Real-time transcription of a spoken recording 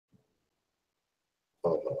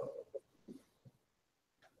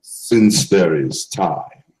Since there is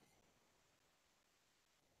time,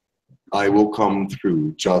 I will come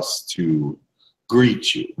through just to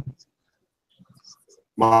greet you.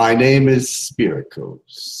 My name is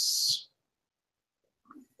Spiricus.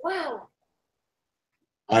 Wow.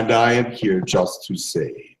 And I am here just to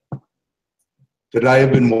say that I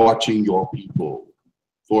have been watching your people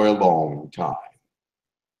for a long time.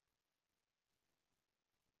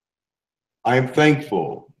 I am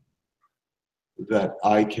thankful that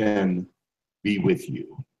I can be with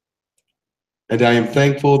you. And I am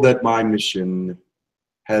thankful that my mission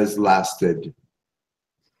has lasted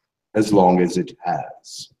as long as it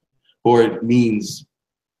has, for it means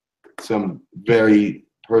some very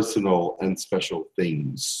personal and special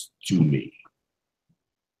things to me.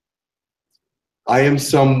 I am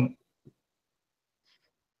some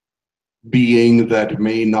being that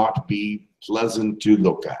may not be pleasant to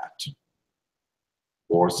look at,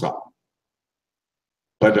 or some.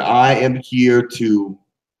 But I am here to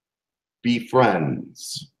be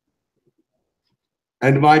friends.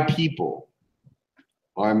 And my people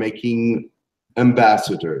are making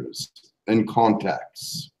ambassadors and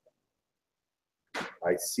contacts.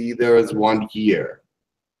 I see there is one here,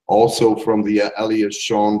 also from the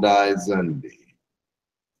Elya-Shounda-E-Zendi,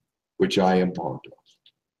 which I am part of.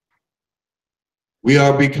 We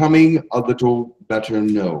are becoming a little better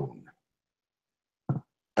known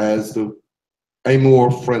as a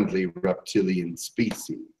more friendly reptilian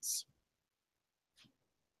species.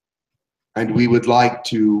 And we would like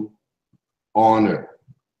to honor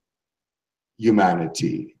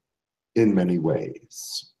humanity in many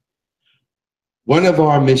ways. One of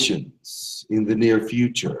our missions in the near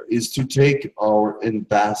future is to take our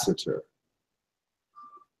ambassador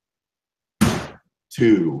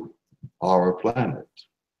to our planet.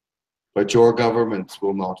 But your governments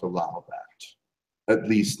will not allow that, at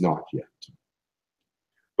least not yet.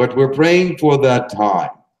 But we're praying for that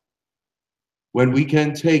time when we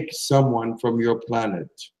can take someone from your planet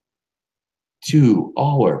to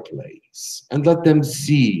our place and let them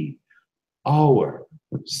see our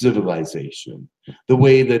civilization, the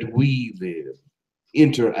way that we live,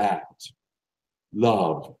 interact,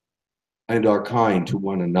 love, and are kind to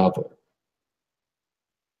one another.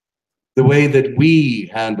 The way that we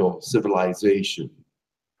handle civilization,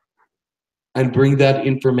 and bring that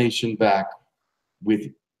information back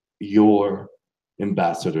with your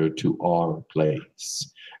ambassador to our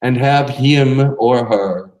place, and have him or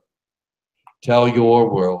her tell your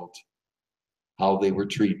world how they were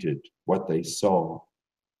treated, what they saw,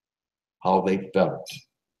 how they felt.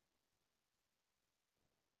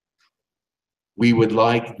 We would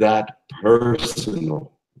like that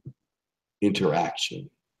personal interaction.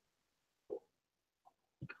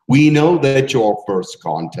 We know that your first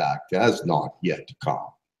contact has not yet come.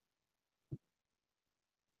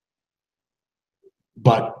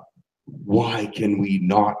 But why can we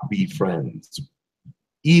not be friends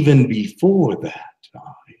even before that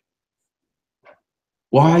time?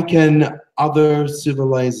 Why can other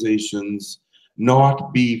civilizations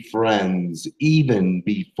not be friends even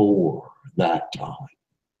before that time?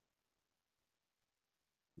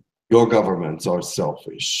 Your governments are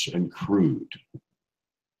selfish and crude.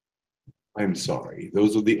 I'm sorry,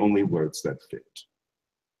 those are the only words that fit.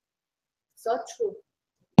 So true.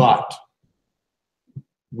 But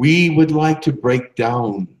we would like to break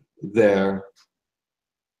down their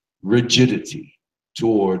rigidity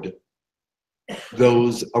toward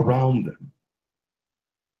those around them.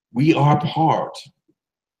 We are part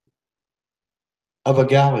of a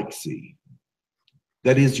galaxy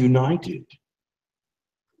that is united.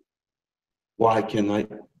 Why can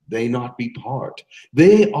they not be part?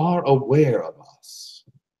 They are aware of us.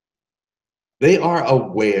 They are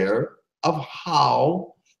aware of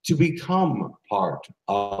how to become part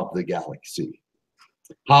of the galaxy,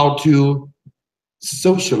 how to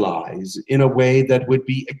socialize in a way that would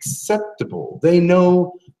be acceptable. They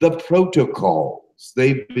know the protocols.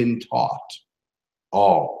 They've been taught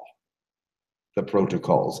all the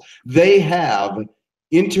protocols. They have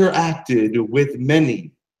interacted with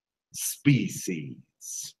many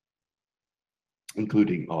species,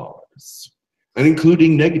 including ours, and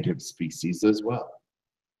including negative species as well.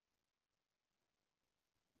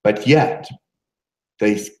 But yet,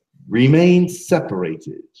 they remain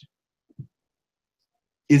separated.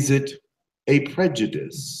 Is it a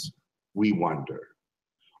prejudice, we wonder?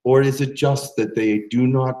 Or is it just that they do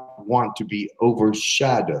not want to be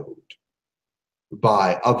overshadowed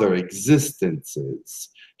by other existences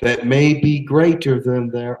that may be greater than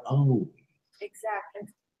their own? Exactly.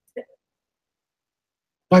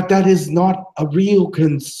 But that is not a real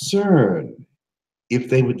concern if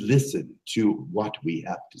they would listen to what we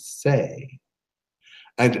have to say,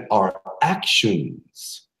 and our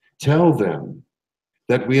actions tell them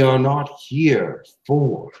that we are not here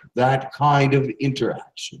for that kind of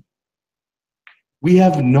interaction. We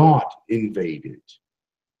have not invaded.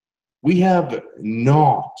 We have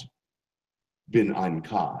not been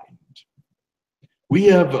unkind. We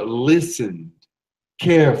have listened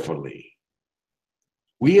carefully.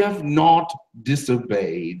 We have not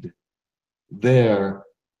disobeyed their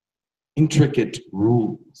intricate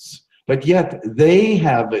rules, but yet they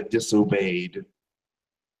have disobeyed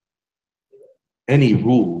any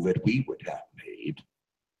rule that we would have made,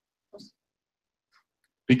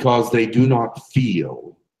 because they do not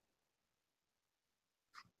feel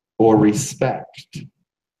or respect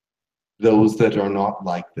those that are not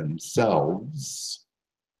like themselves.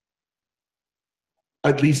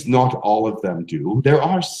 At least not all of them do. There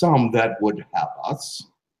are some that would have us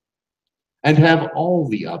and have all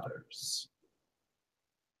the others.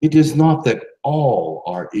 It is not that all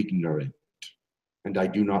are ignorant, and I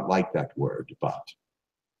do not like that word, but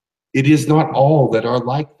it is not all that are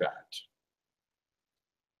like that.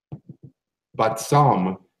 But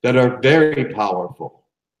some that are very powerful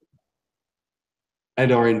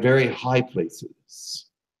and are in very high places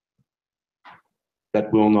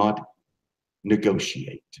that will not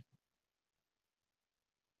negotiate.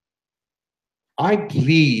 I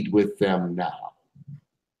plead with them now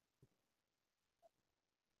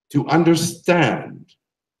to understand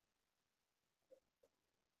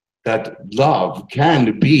that love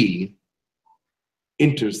can be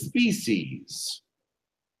interspecies.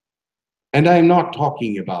 And I'm not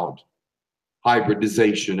talking about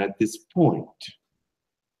hybridization at this point,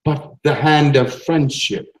 but the hand of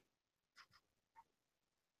friendship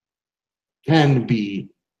can be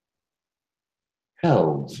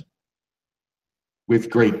held with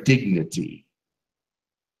great dignity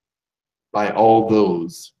by all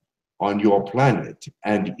those on your planet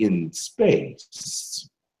and in space.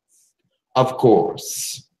 Of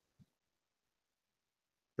course,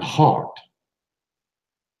 the heart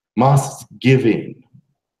must give in,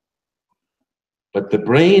 but the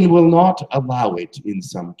brain will not allow it in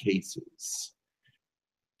some cases,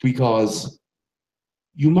 because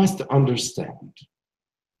you must understand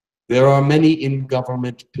there are many in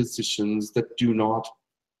government positions that do not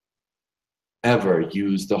ever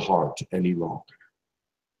use the heart any longer.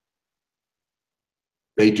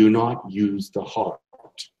 They do not use the heart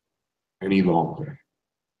any longer.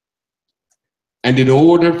 And in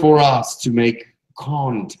order for us to make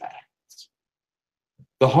contact,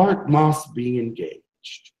 the heart must be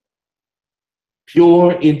engaged.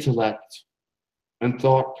 Pure intellect and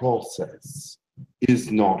thought process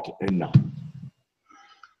is not enough.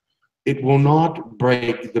 It will not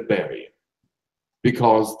break the barrier,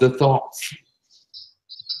 because the thoughts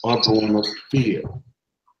are born of fear.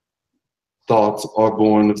 Thoughts are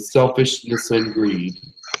born of selfishness and greed.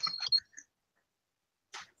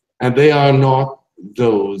 And they are not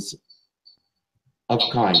those of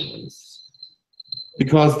kindness,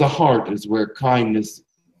 because the heart is where kindness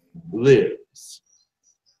lives,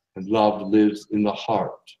 and love lives in the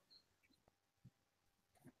heart.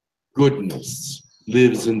 Goodness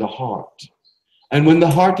lives in the heart. And when the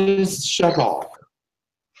heart is shut off,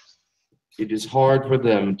 it is hard for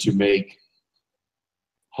them to make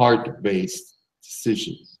heart-based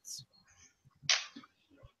decisions.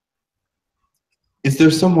 Is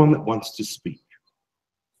there someone that wants to speak?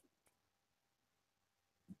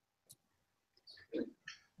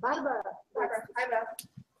 Barbara.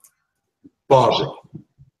 Barbara.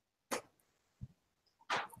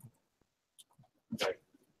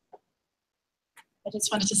 I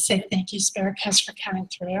just wanted to say thank you, Spiricus, for coming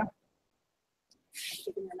through,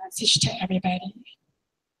 giving a message to everybody.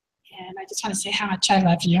 And I just want to say how much I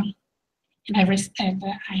love you. And I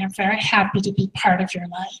am very happy to be part of your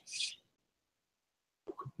life.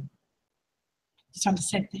 Just want to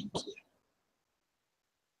say thank you.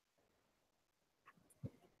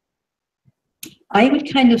 I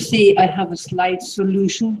would kind of say I have a slight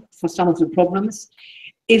solution for some of the problems.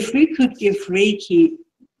 If we could give Reiki,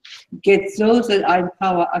 get those that are in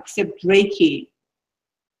power accept Reiki,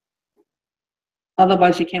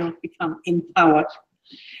 otherwise you cannot become empowered.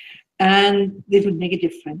 And they would make a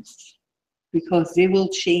difference, because they will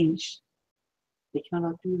change. They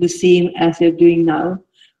cannot do the same as they're doing now.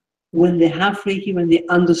 When they have Reiki, when they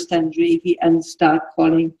understand Reiki and start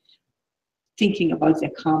thinking about their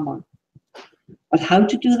karma. But how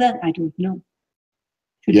to do that, I don't know.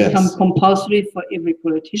 Should it become compulsory for every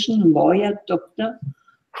politician, lawyer, doctor,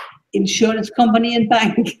 insurance company, and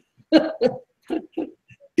bank?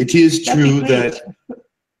 It is true that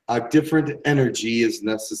a different energy is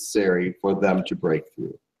necessary for them to break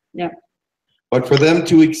through. Yeah. But for them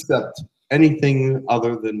to accept anything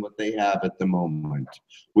other than what they have at the moment,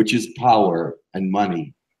 which is power and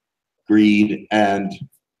money, greed, and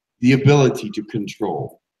the ability to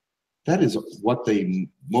control, that is what they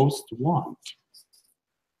most want.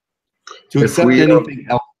 To accept anything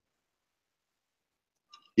else.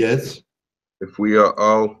 Yes? If we are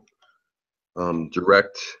all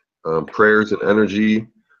direct prayers and energy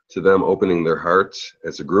to them opening their hearts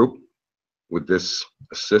as a group, would this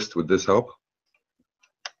assist? Would this help?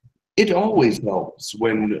 It always helps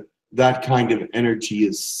when that kind of energy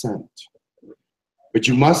is sent. But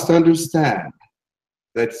you must understand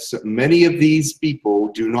that many of these people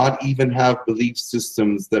do not even have belief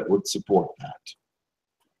systems that would support that.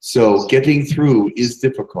 So getting through is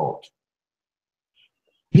difficult.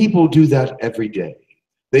 People do that every day.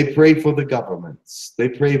 They pray for the governments. They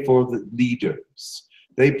pray for the leaders.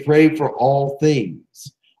 They pray for all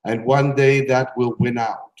things. And one day that will win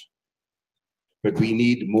out. But we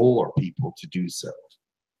need more people to do so.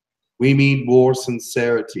 We need more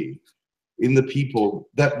sincerity in the people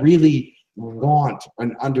that really want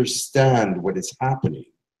and understand what is happening.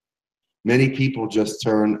 Many people just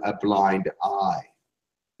turn a blind eye,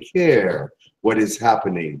 care what is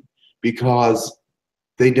happening because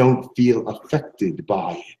they don't feel affected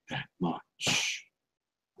by it that much.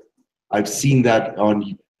 I've seen that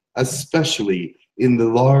especially in the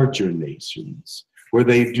larger nations, where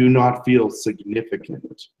they do not feel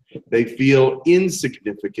significant. They feel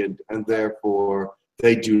insignificant, and therefore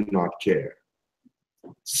they do not care.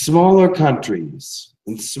 Smaller countries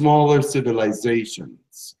and smaller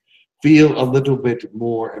civilizations feel a little bit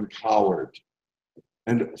more empowered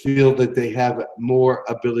and feel that they have more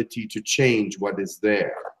ability to change what is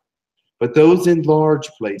there. But those in large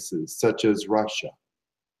places, such as Russia,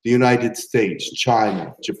 the United States,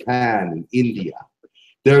 China, Japan, and India,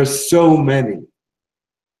 there are so many.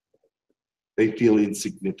 They feel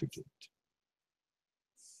insignificant.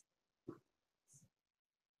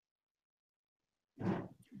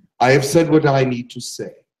 I have said what I need to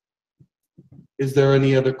say. Is there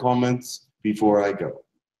any other comments before I go?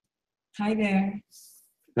 Hi there.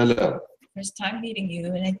 Hello. First time meeting you,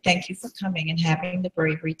 and I thank you for coming and having the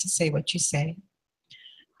bravery to say what you say.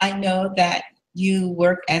 I know that you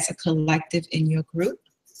work as a collective in your group.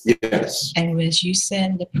 Yes. And as you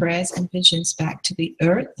send the prayers and visions back to the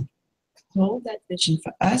earth, hold that vision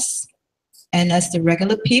for us. And as the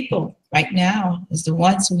regular people right now, as the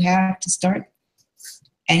ones who have to start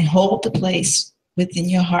and hold the place within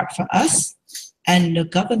your heart for us, and the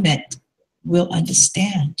government will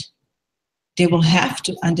understand. They will have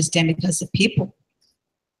to understand, because the people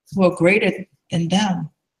who are greater than them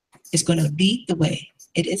is going to lead the way.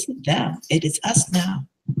 It isn't them, it is us now.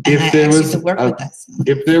 And If there was to work with us.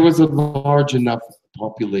 If there was a large enough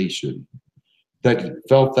population that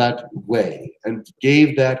felt that way and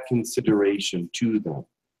gave that consideration to them,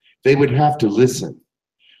 they would have to listen.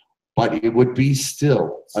 But it would be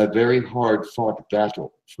still a very hard-fought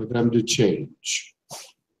battle for them to change.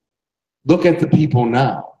 Look at the people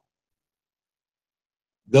now.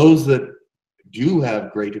 Those that do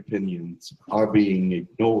have great opinions are being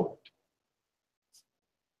ignored.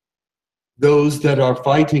 Those that are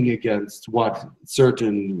fighting against what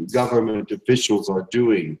certain government officials are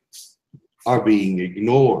doing are being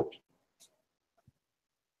ignored.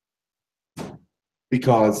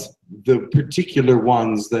 Because the particular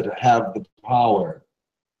ones that have the power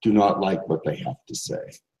do not like what they have to say.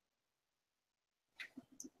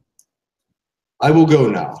 I will go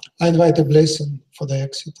now. I invite a blessing for the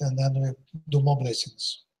exit, and then we do more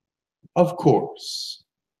blessings. Of course,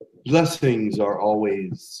 blessings are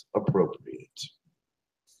always appropriate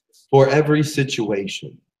for every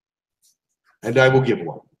situation, and I will give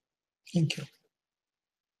one. Thank you.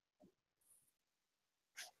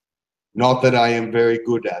 Not that I am very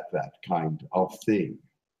good at that kind of thing.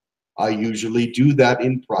 I usually do that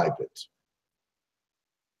in private.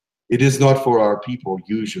 It is not for our people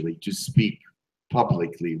usually to speak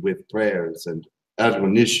publicly with prayers and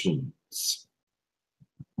admonitions.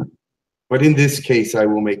 But in this case, I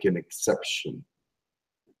will make an exception.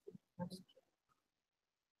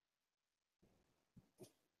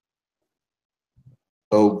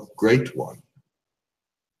 O great one,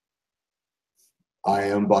 I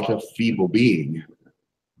am but a feeble being,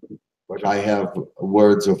 but I have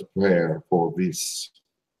words of prayer for these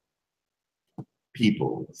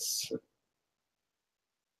peoples.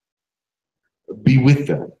 Be with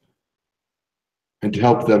them and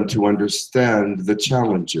help them to understand the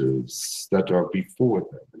challenges that are before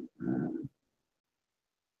them.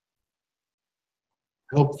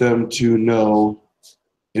 Help them to know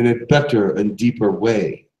in a better and deeper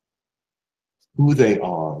way who they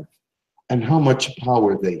are and how much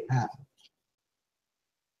power they have.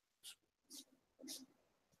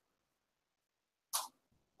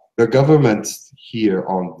 The governments here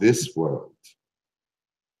on this world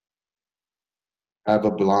have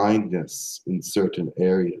a blindness in certain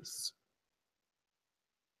areas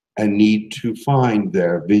and need to find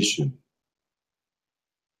their vision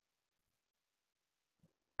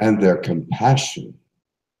and their compassion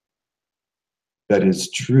that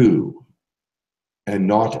is true and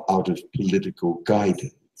not out of political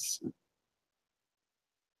guidance.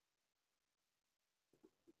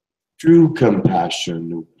 True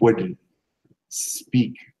compassion would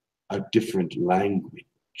speak a different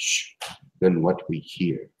language than what we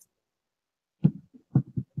hear.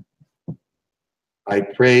 I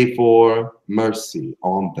pray for mercy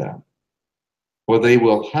on them, for they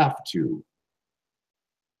will have to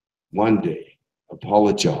one day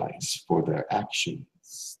apologize for their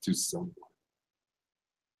actions to someone.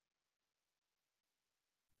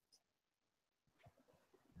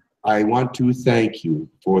 I want to thank you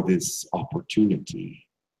for this opportunity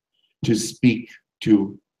to speak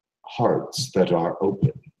to hearts that are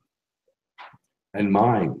open and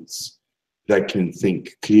minds that can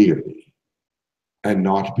think clearly and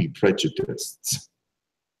not be prejudiced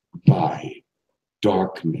by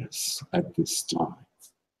darkness at this time.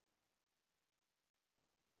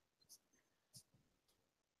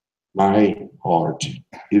 My heart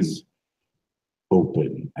is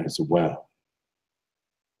open as well.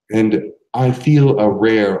 And I feel a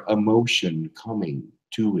rare emotion coming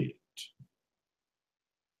to it.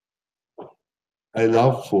 I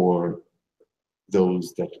love for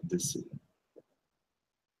those that listen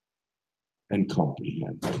and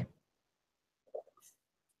comprehend.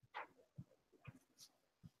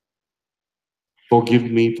 Forgive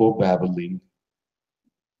me for babbling,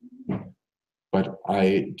 but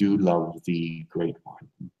I do love the Great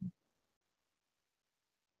One.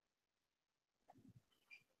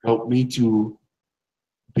 Help me to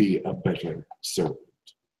be a better servant.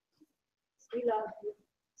 We love you.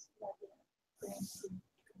 Love you.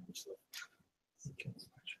 Thank you.